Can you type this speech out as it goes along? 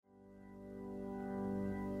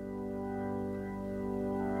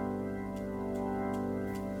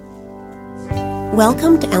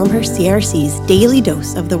Welcome to Elmhurst CRC's Daily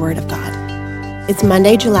Dose of the Word of God. It's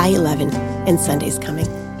Monday, July 11, and Sunday's coming.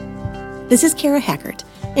 This is Kara Hackert,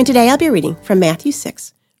 and today I'll be reading from Matthew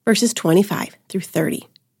 6, verses 25 through 30.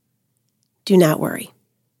 Do not worry.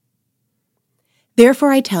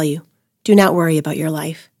 Therefore I tell you, do not worry about your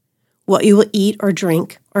life, what you will eat or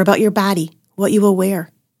drink, or about your body, what you will wear.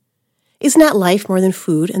 Is not life more than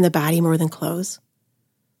food and the body more than clothes?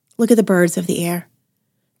 Look at the birds of the air.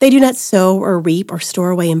 They do not sow or reap or store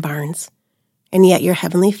away in barns, and yet your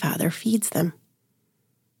heavenly Father feeds them.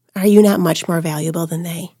 Are you not much more valuable than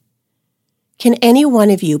they? Can any one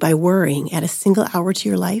of you, by worrying, add a single hour to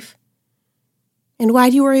your life? And why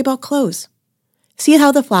do you worry about clothes? See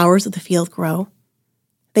how the flowers of the field grow?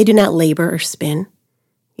 They do not labor or spin.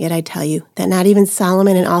 Yet I tell you that not even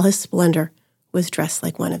Solomon in all his splendor was dressed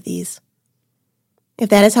like one of these. If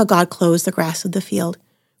that is how God clothes the grass of the field,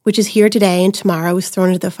 which is here today and tomorrow is thrown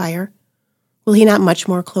into the fire, will he not much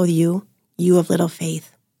more clothe you, you of little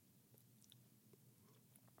faith?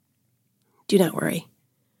 Do not worry.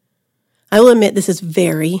 I will admit this is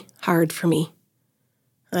very hard for me.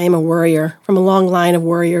 I am a worrier from a long line of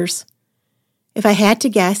worriers. If I had to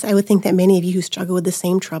guess, I would think that many of you struggle with the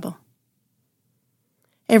same trouble.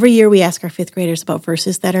 Every year we ask our fifth graders about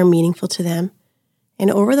verses that are meaningful to them, and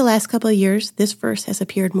over the last couple of years, this verse has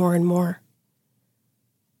appeared more and more.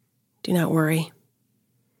 Do not worry.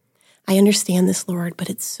 I understand this, Lord, but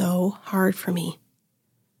it's so hard for me.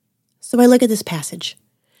 So I look at this passage,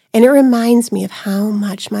 and it reminds me of how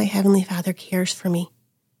much my Heavenly Father cares for me.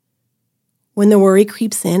 When the worry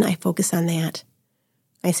creeps in, I focus on that.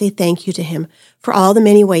 I say thank you to Him for all the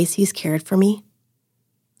many ways He's cared for me.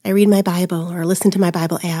 I read my Bible or listen to my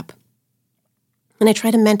Bible app, and I try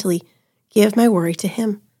to mentally give my worry to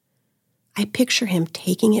Him. I picture Him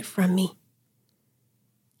taking it from me.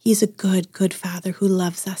 He's a good, good Father who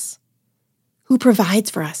loves us, who provides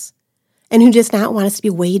for us, and who does not want us to be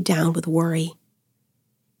weighed down with worry.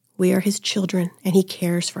 We are His children, and He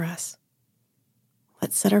cares for us.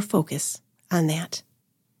 Let's set our focus on that.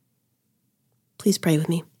 Please pray with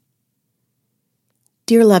me.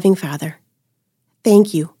 Dear loving Father,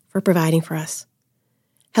 thank you for providing for us.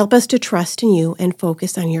 Help us to trust in you and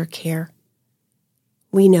focus on your care.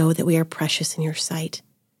 We know that we are precious in your sight.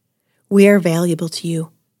 We are valuable to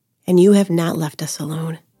you, and you have not left us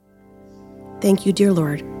alone. Thank you, dear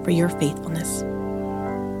Lord, for your faithfulness.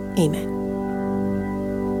 Amen.